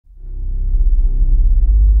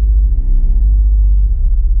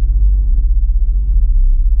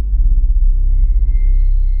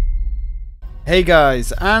Hey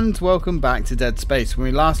guys, and welcome back to Dead Space. When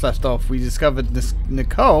we last left off, we discovered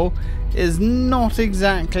Nicole is not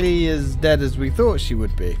exactly as dead as we thought she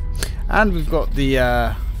would be. And we've got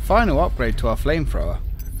the final upgrade to our flamethrower,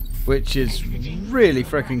 which is really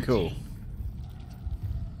freaking cool.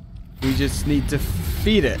 We just need to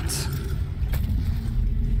feed it.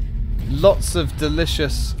 Lots of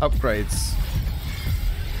delicious upgrades,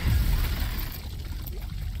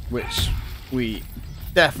 which we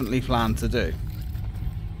definitely plan to do.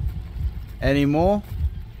 Any more?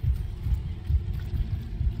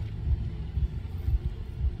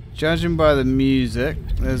 Judging by the music,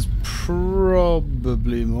 there's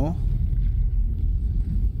probably more.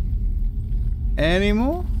 Any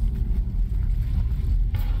more?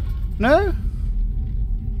 No?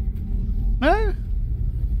 No?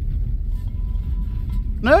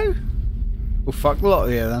 No? Well, fuck the lot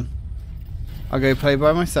of you then. I'll go play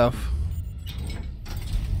by myself.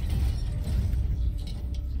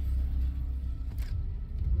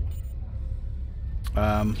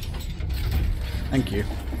 Thank you.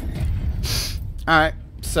 Alright,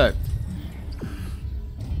 so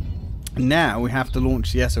now we have to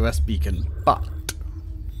launch the SOS beacon, but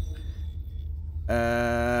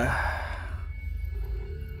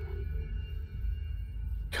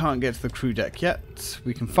can't get to the crew deck yet.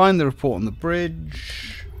 We can find the report on the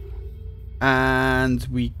bridge, and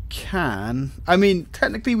we can, I mean,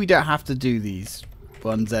 technically we don't have to do these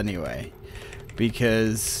ones anyway,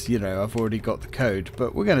 because, you know, I've already got the code,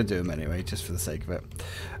 but we're going to do them anyway, just for the sake of it.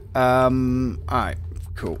 Alright,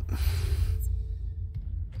 cool.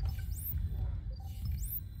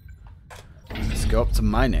 Let's go up to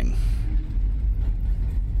mining.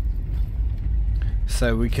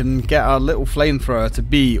 So we can get our little flamethrower to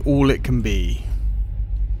be all it can be.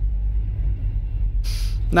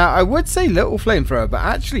 Now, I would say little flamethrower, but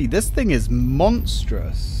actually this thing is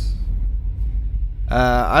monstrous.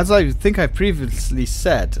 As I think I previously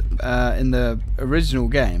said in the original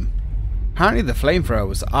game, apparently the flamethrower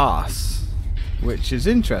was arse, which is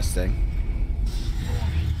interesting.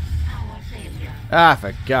 Ah,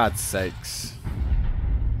 for God's sakes.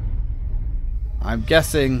 I'm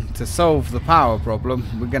guessing to solve the power problem,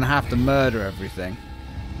 we're going to have to murder everything.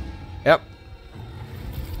 Yep.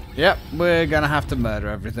 Yep, we're going to have to murder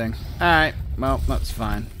everything. Alright, well, that's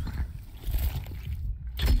fine.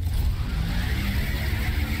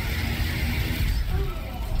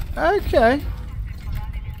 Okay.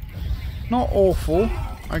 Not awful,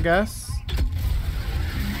 I guess.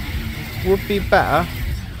 Would be better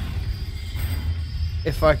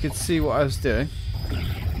if I could see what I was doing.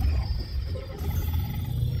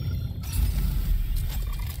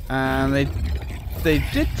 And they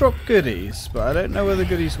did drop goodies, but I don't know where the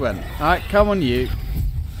goodies went. Alright, come on you.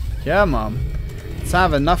 Come on. Let's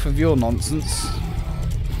have enough of your nonsense.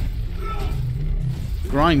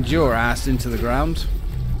 Grind your ass into the ground.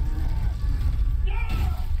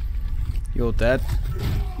 You're dead.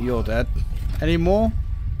 You're dead. Any more?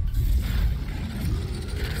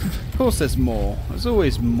 Of course there's more. There's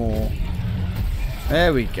always more.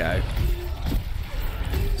 There we go.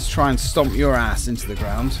 Let's try and stomp your ass into the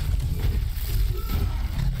ground.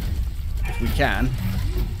 If we can.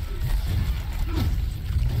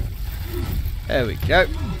 There we go.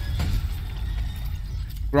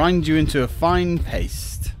 Grind you into a fine paste.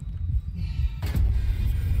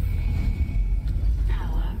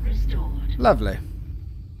 Lovely.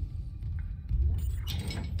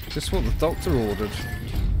 Just what the doctor ordered.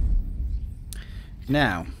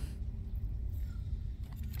 Now,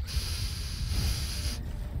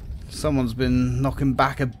 someone's been knocking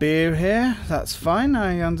back a beer here. That's fine,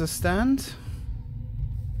 I understand.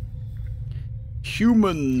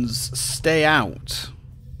 Humans stay out.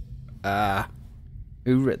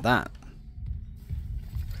 Who wrote that?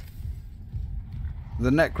 The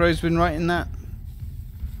Necro's been writing that?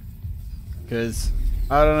 Because,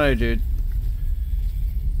 I don't know, dude.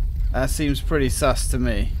 That seems pretty sus to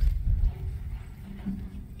me.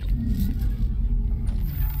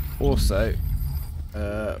 Also,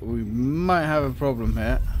 we might have a problem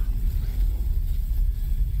here.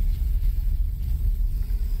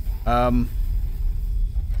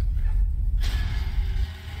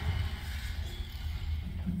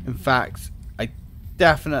 In fact, I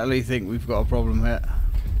definitely think we've got a problem here.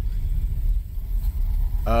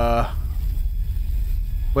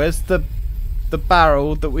 Where's the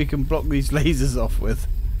barrel that we can block these lasers off with?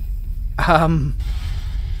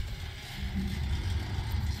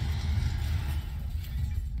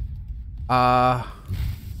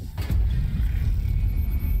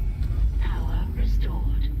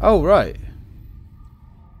 Oh, right.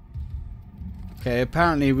 Okay,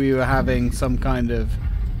 apparently we were having some kind of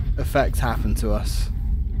effect happened to us.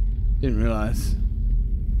 Didn't realise.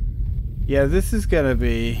 Yeah, this is going to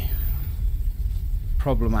be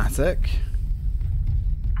problematic.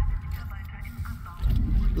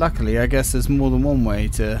 Luckily, I guess there's more than one way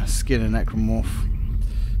to skin a necromorph.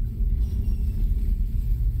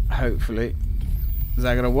 Hopefully. Is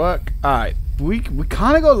that going to work? Alright, we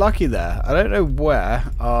kind of got lucky there. I don't know where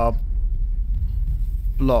our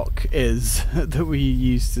block is that we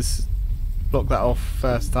used to block that off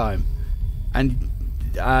first time. And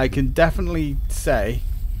I can definitely say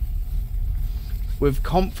with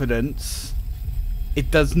confidence it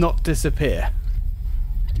does not disappear.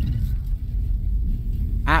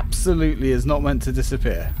 Absolutely is not meant to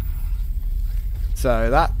disappear. So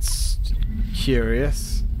that's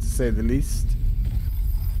curious, to say the least.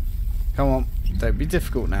 Come on, don't be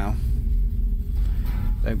difficult now.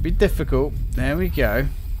 Don't be difficult. There we go.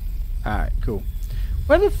 Alright, cool.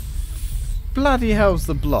 Where the bloody hell's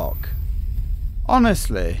the block?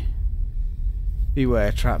 Honestly.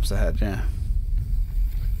 Beware traps ahead, yeah.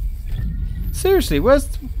 Seriously, where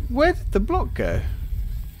did the block go?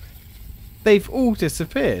 They've all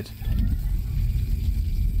disappeared.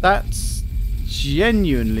 That's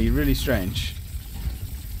genuinely really strange.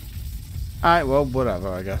 Alright, well, whatever,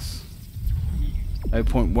 I guess. No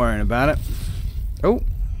point worrying about it. Oh.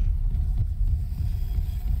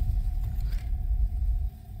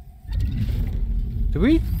 Did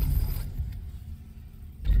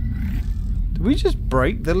we just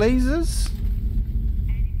break the lasers?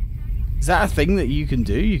 Is that a thing that you can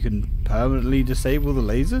do? You can permanently disable the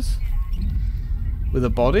lasers? With a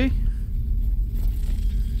body?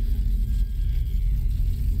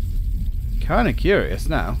 Kinda curious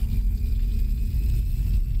now.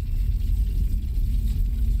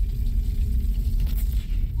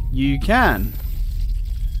 You can.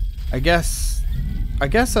 I guess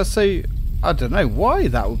I say I don't know why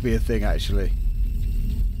that would be a thing actually.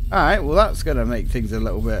 Alright, well that's gonna make things a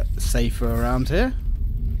little bit safer around here.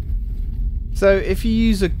 So if you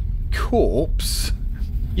use a corpse,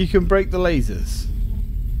 you can break the lasers.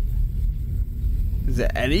 Is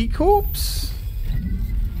it any corpse?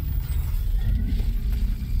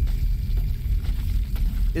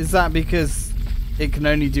 Is that because it can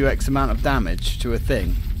only do X amount of damage to a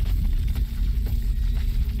thing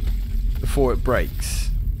before it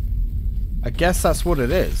breaks? I guess that's what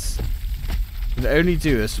it is. It only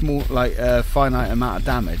do a small, like a finite amount of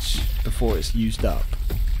damage before it's used up.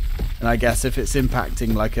 And I guess if it's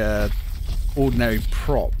impacting like a ordinary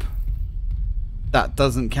prop, that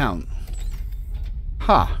doesn't count.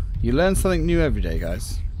 Ha! You learn something new every day,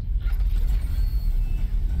 guys.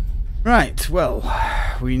 Right, well,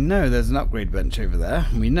 we know there's an upgrade bench over there.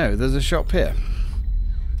 We know there's a shop here.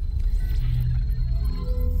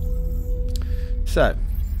 So,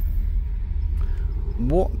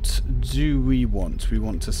 what do we want? We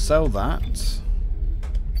want to sell that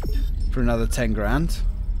for another 10 grand.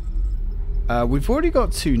 We've already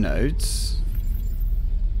got 2 nodes,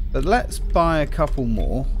 but let's buy a couple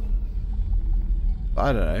more.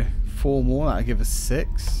 I don't know, 4 more, that'll give us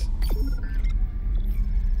 6.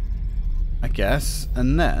 I guess,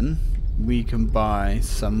 and then we can buy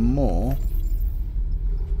some more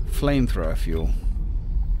flamethrower fuel.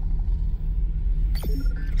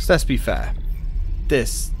 So let's be fair,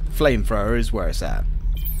 this flamethrower is where it's at.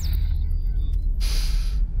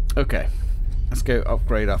 Okay, let's go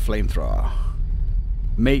upgrade our flamethrower.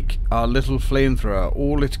 Make our little flamethrower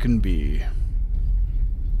all it can be.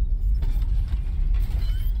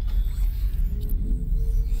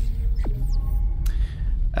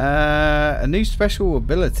 A new special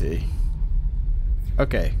ability.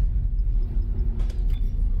 Okay.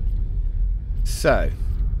 So,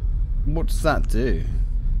 what does that do?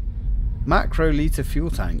 Macro liter fuel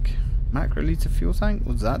tank. Macro liter fuel tank?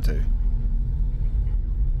 What does that do?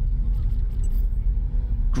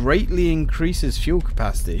 Greatly increases fuel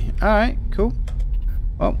capacity. Alright, cool.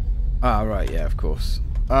 Well, right, yeah, of course.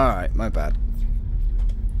 Alright, my bad.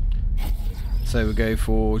 So we go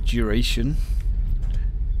for duration.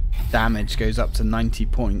 Damage goes up to 90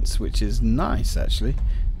 points, which is nice actually.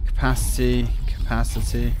 Capacity.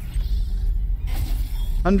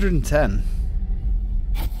 110.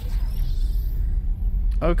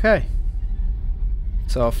 Okay.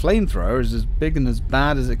 So our flamethrower is as big and as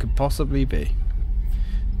bad as it could possibly be.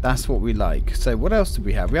 That's what we like. So what else did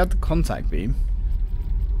we have? We had the contact beam,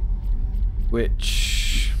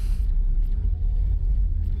 which...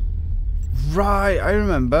 Right, I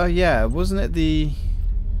remember. Yeah, wasn't it the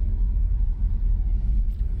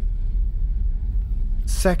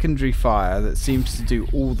secondary fire that seems to do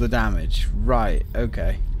all the damage? Right,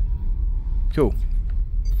 okay. Cool.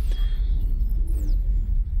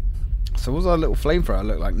 So what's our little flamethrower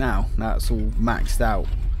look like now? Now it's all maxed out.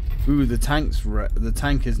 Ooh, the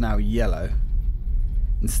tank is now yellow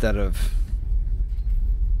instead of,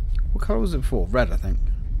 what colour was it before? Red, I think.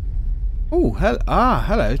 Oh,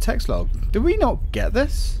 hello, text log. Did we not get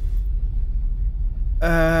this?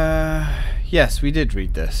 Yes, we did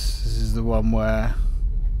read this. This is the one where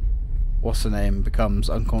what's her name becomes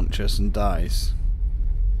unconscious and dies.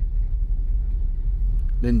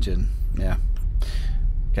 Lingen, yeah.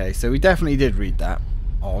 Okay, so we definitely did read that.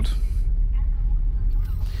 Odd.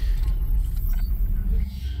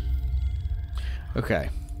 Okay.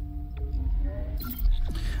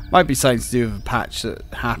 Might be something to do with a patch that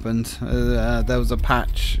happened. There was a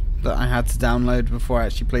patch that I had to download before I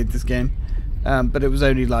actually played this game. But it was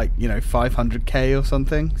only like, 500k or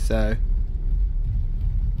something, so...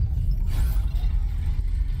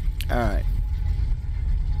 Alright.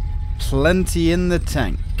 Plenty in the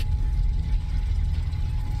tank.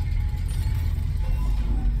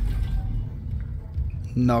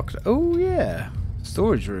 Knocked... Oh, yeah.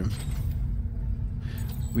 Storage room.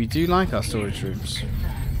 We do like our storage rooms.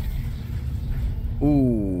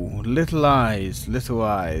 Ooh, little eyes,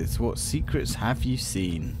 what secrets have you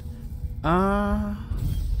seen?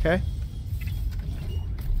 Okay.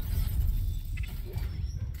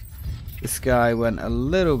 This guy went a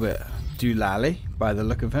little bit doolally by the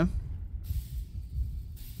look of him.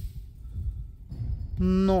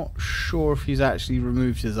 Not sure if he's actually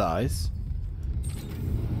removed his eyes.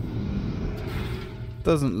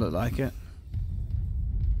 Doesn't look like it.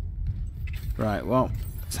 Right, well,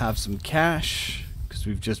 let's have some cash, because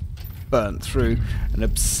we've just burnt through an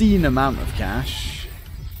obscene amount of cash.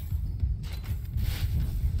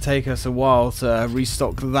 Take us a while to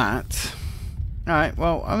restock that. Alright,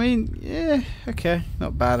 well, I mean, yeah, okay,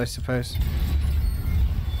 not bad, I suppose.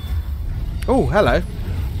 Oh, hello.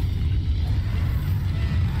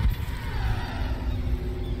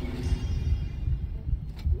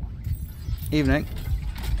 Evening.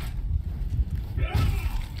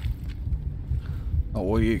 Not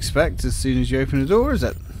what you expect as soon as you open the door, is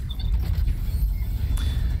it?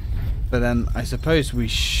 But then I suppose we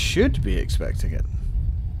should be expecting it.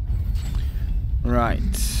 Right.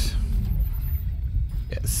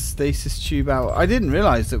 Get stasis tube out. I didn't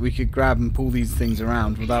realise that we could grab and pull these things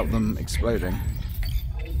around without them exploding.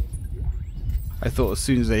 I thought as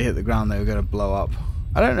soon as they hit the ground they were going to blow up.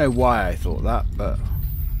 I don't know why I thought that, but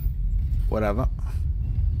whatever.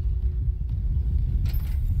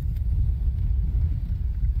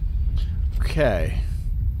 Okay.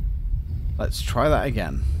 Let's try that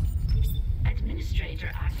again.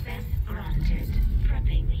 Administrator access granted.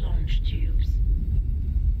 Prepping launch tubes.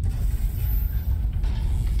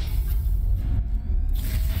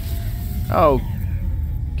 Oh,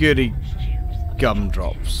 goody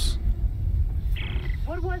gumdrops.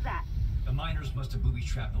 What was that? The miners must have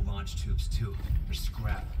booby-trapped the launch tubes too. They're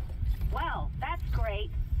scrap. Well, that's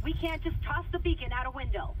great. We can't just toss the beacon out a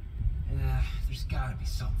window. There's gotta be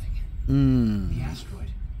something. The asteroid.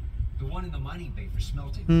 The one in the mining bay for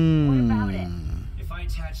smelting. What about it? If I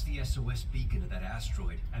attach the SOS beacon to that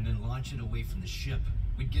asteroid and then launch it away from the ship,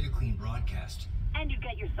 we'd get a clean broadcast. And you'd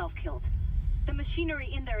get yourself killed. The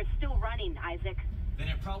machinery in there is still running, Isaac. Then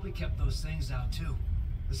it probably kept those things out too.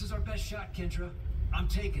 This is our best shot, Kendra. I'm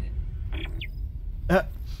taking it.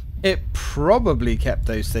 It probably kept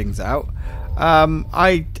those things out.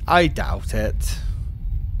 I doubt it.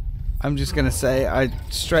 I'm just gonna say,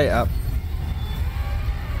 straight up,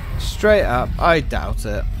 I doubt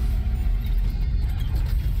it.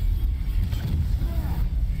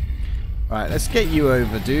 Right, let's get you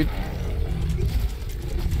over, dude.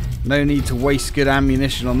 No need to waste good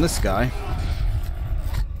ammunition on this guy.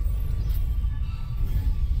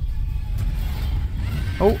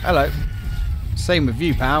 Oh, hello. Same with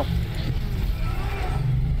you, pal.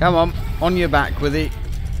 Come on your back with it.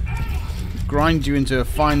 Grind you into a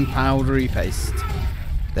fine powdery paste.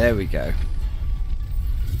 There we go.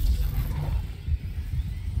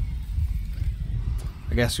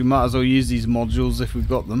 I guess we might as well use these modules if we've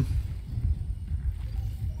got them.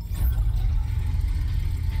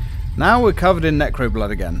 Now we're covered in necro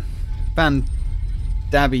blood again.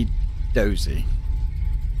 Dabby dozy.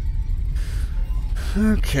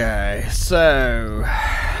 Okay, so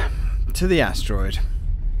to the asteroid.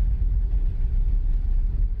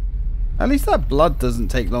 At least that blood doesn't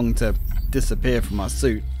take long to disappear from our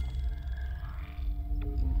suit.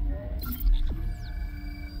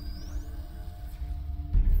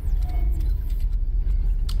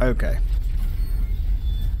 Okay.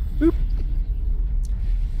 Boop.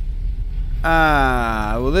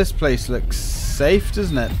 Well, this place looks safe,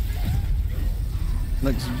 doesn't it?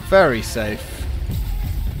 Looks very safe.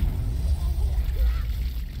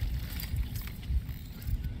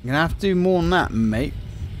 You're gonna have to do more than that, mate.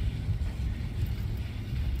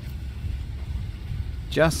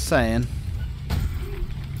 Just saying.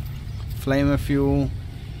 Flamer fuel.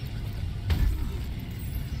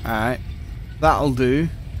 Alright. That'll do.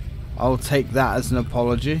 I'll take that as an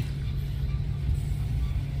apology.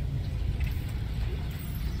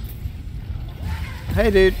 Hey,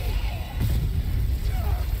 dude.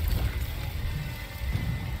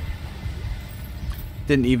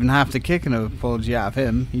 Didn't even have to kick an apology out of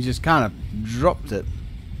him. He just kind of dropped it.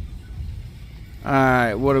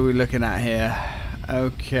 Alright, what are we looking at here?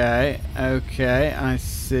 Okay, okay, I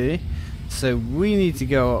see. So we need to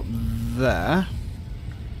go up there.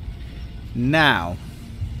 Now,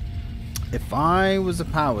 if I was a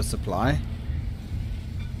power supply,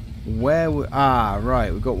 where would... Ah,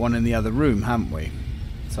 right, we've got one in the other room, haven't we?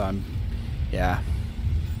 So I'm... Yeah.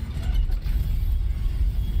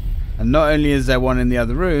 And not only is there one in the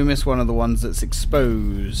other room, it's one of the ones that's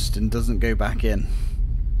exposed and doesn't go back in.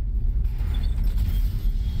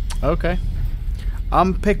 Okay.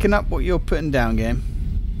 I'm picking up what you're putting down, game.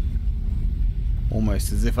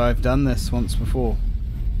 Almost as if I've done this once before.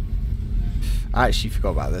 I actually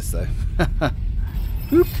forgot about this, though.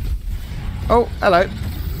 Oop. Oh, hello.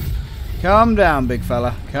 Calm down, big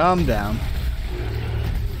fella. Calm down.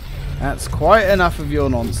 That's quite enough of your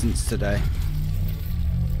nonsense today.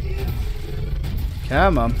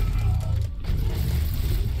 Come on.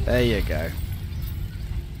 There you go.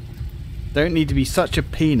 Don't need to be such a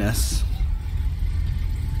penis.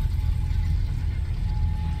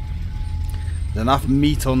 There's enough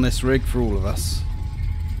meat on this rig for all of us.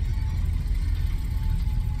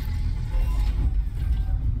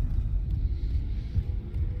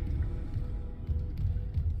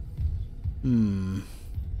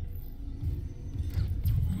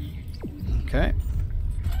 Okay.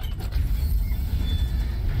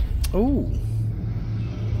 Ooh.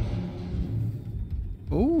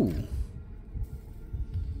 Ooh.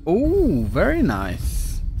 Ooh, very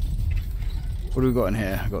nice. What do we got in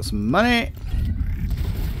here? I've got some money.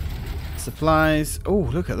 Supplies. Oh,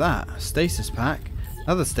 look at that. Stasis pack.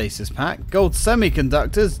 Another stasis pack. Gold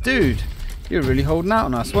semiconductors. Dude, you're really holding out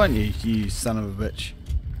on us, weren't you, you son of a bitch?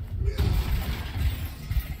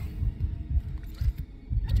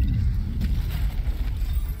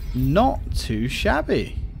 Not too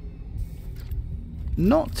shabby.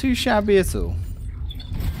 Not too shabby at all.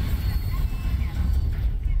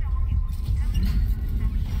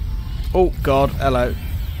 Oh god, hello.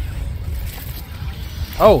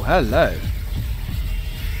 Oh, hello.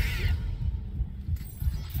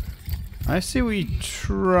 I see what you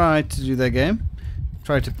tried to do there, game.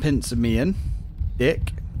 Tried to pincer me in.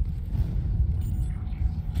 Dick.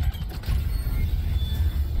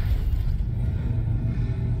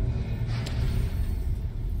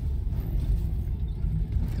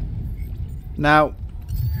 Now,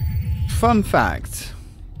 fun fact.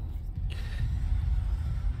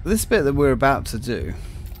 This bit that we're about to do,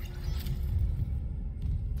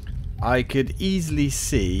 I could easily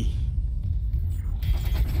see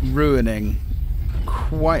ruining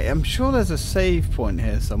quite... I'm sure there's a save point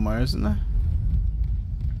here somewhere, isn't there?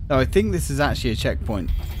 No, I think this is actually a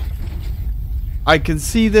checkpoint. I can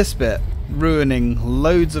see this bit ruining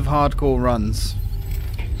loads of hardcore runs.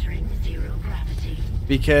 Entering zero gravity.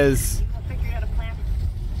 Because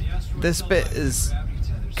this bit is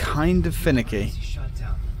kind of finicky.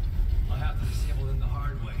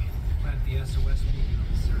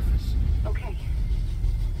 Okay.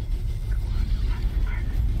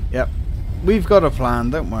 Yep. We've got a plan,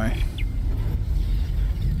 don't we?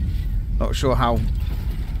 Not sure how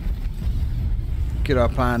good our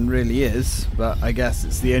plan really is, but I guess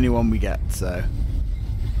it's the only one we get, so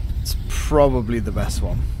it's probably the best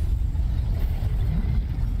one.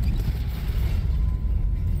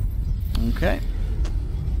 Okay.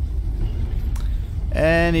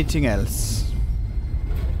 Anything else?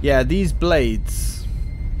 Yeah, these blades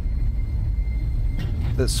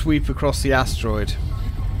that sweep across the asteroid.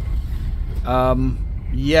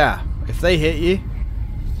 Yeah, if they hit you,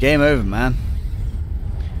 game over, man.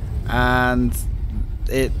 And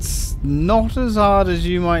it's not as hard as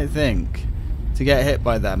you might think to get hit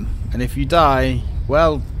by them. And if you die,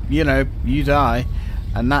 well, you know, you die,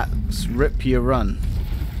 and that's rip your run.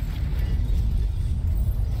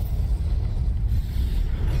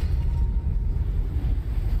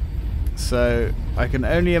 So I can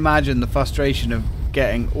only imagine the frustration of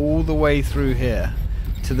getting all the way through here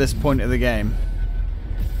to this point of the game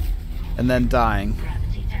and then dying.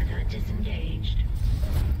 Gravity tether disengaged.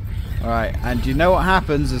 Alright, and you know what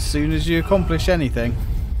happens as soon as you accomplish anything?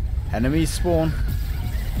 Enemies spawn.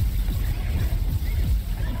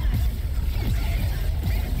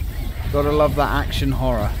 Gotta love that action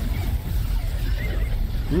horror.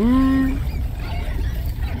 Ooh.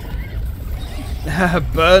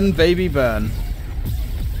 Burn, baby, burn.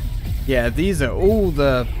 Yeah, these are all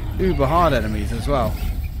the uber hard enemies as well.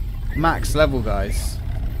 Max level guys.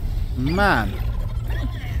 Man.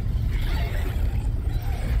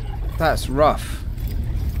 That's rough.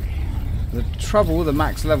 The trouble with the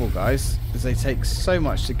max level guys is they take so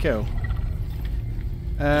much to kill.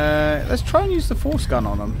 Let's try and use the force gun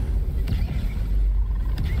on them.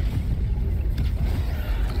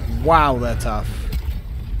 Wow, they're tough.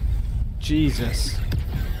 Jesus.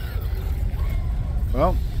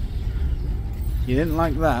 Well, you didn't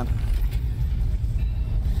like that.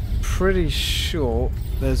 Pretty sure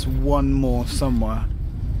there's one more somewhere.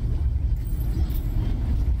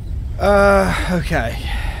 Okay.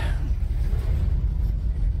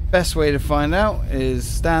 Best way to find out is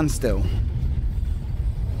stand still.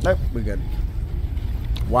 Nope, we're good.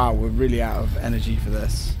 Wow, we're really out of energy for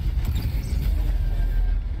this.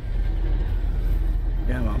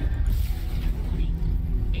 Come on.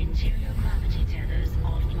 Interior gravity tethers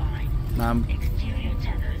offline. Exterior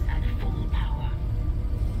tethers at full power.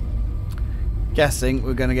 Guessing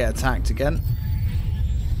we're going to get attacked again.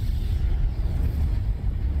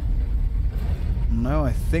 No,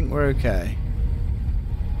 I think we're okay.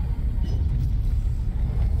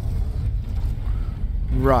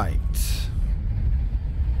 Right.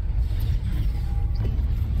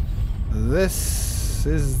 This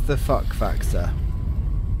is the fuck factor.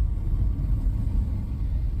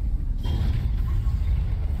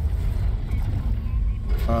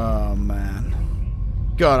 Oh man.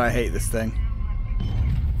 God, I hate this thing.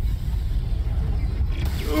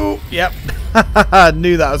 Oh, yep. I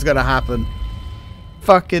knew that was going to happen.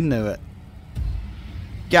 Fucking knew it.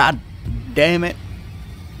 God damn it.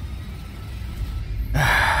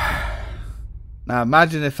 Now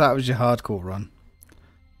imagine if that was your hardcore run.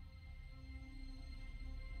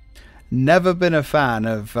 Never been a fan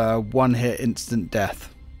of one-hit instant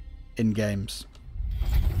death in games.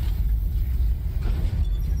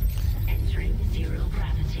 Entering zero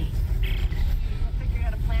gravity. Figure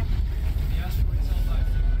out a plan. The asteroid's held by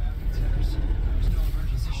fluid gravity tethers. There's no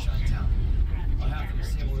emergency shutdown. I'll have to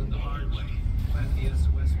disable them the hard way. Plant the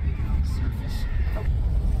SOS beacon on the surface.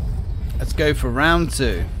 Let's go for round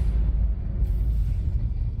 2.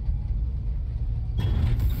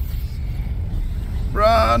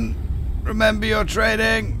 Run! Remember your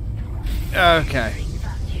training! Okay.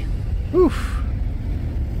 Whew.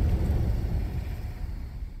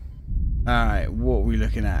 Alright, what are we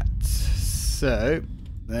looking at? So,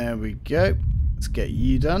 there we go. Let's get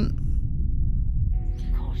you done.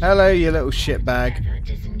 Hello, you little shitbag. Tether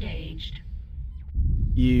disengaged.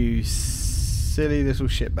 You silly little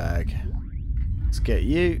shitbag. Let's get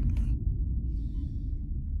you.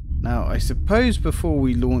 Now, I suppose before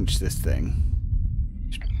we launch this thing,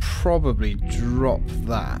 we should probably drop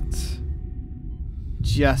that.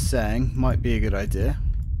 Just saying, might be a good idea.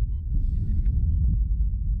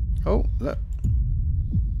 Oh, look.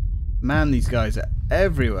 Man, these guys are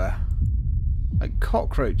everywhere. Like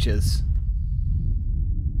cockroaches.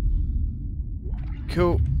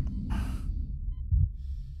 Cool.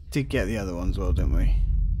 Did get the other ones well, didn't we?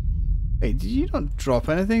 Hey, did you not drop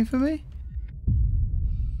anything for me?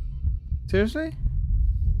 Seriously?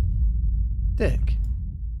 Dick.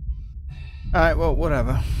 Alright, well,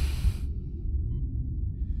 whatever.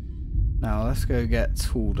 Now, let's go get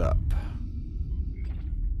tooled up.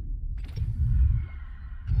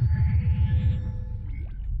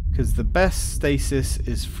 Because the best stasis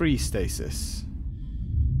is free stasis.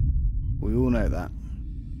 We all know that.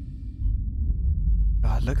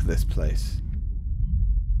 God, look at this place.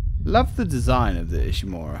 Love the design of the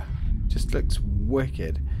Ishimura. Just looks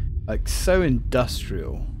wicked. Like, so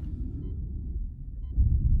industrial.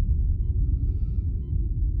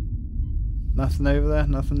 Nothing over there?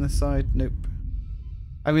 Nothing this side? Nope.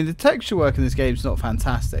 I mean, the texture work in this game is not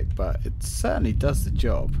fantastic, but it certainly does the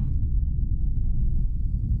job.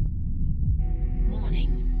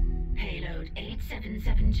 Warning. Payload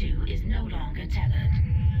 8772 is no longer tethered.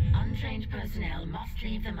 Untrained personnel must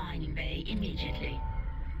leave the mining bay immediately.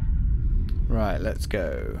 Right, let's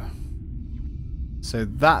go. So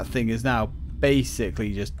that thing is now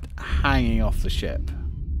basically just hanging off the ship.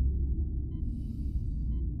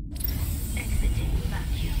 Exiting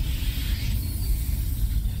vacuum.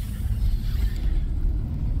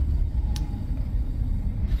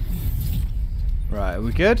 Right, are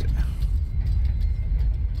we good?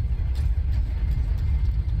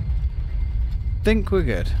 Think we're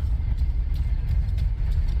good.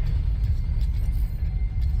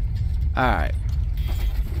 Alright.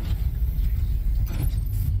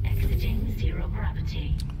 Exiting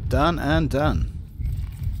Done and done.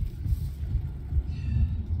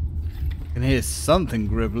 I can hear something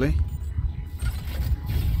gribbly.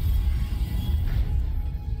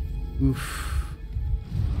 Oof.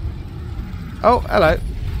 Oh, hello.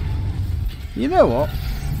 You know what?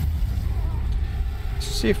 Let's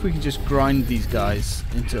see if we can just grind these guys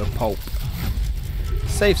into a pulp.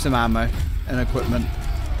 Save some ammo and equipment.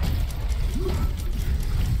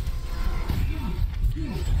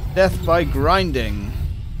 Death by grinding.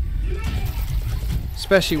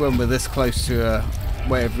 Especially when we're this close to a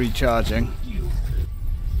way of recharging.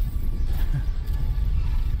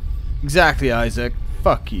 Exactly, Isaac.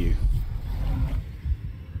 Fuck you.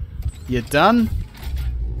 You done?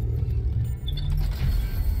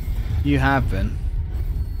 You have been.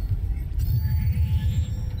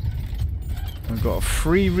 We've got a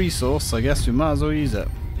free resource, I guess we might as well use it.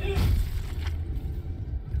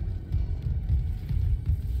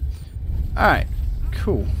 Alright,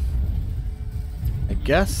 cool. I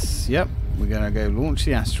guess, yep, we're gonna go launch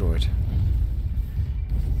the asteroid.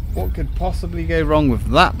 What could possibly go wrong with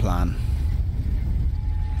that plan?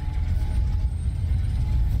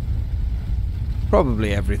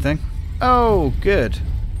 Probably everything. Oh, good.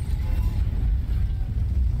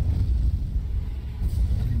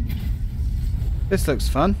 This looks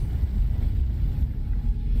fun.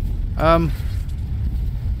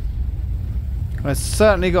 It's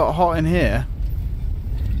certainly got hot in here.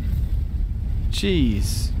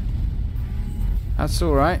 Jeez. That's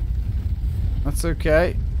alright. That's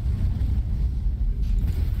okay.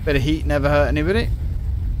 Bit of heat never hurt anybody,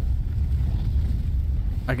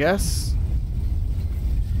 I guess.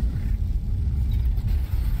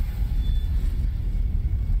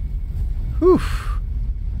 Whew.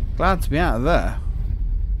 Glad to be out of there.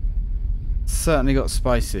 Certainly got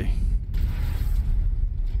spicy.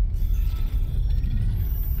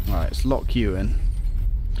 Alright, let's lock you in.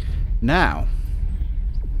 Now,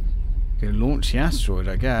 go launch the asteroid,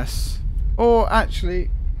 I guess. Or actually,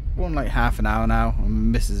 we're on like half an hour now.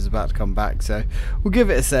 And Mrs. is about to come back, so we'll give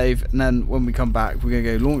it a save. And then when we come back, we're going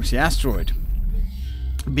to go launch the asteroid.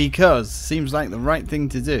 Because it seems like the right thing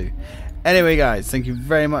to do. Anyway, guys, thank you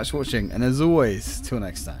very much for watching. And as always, till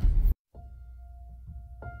next time.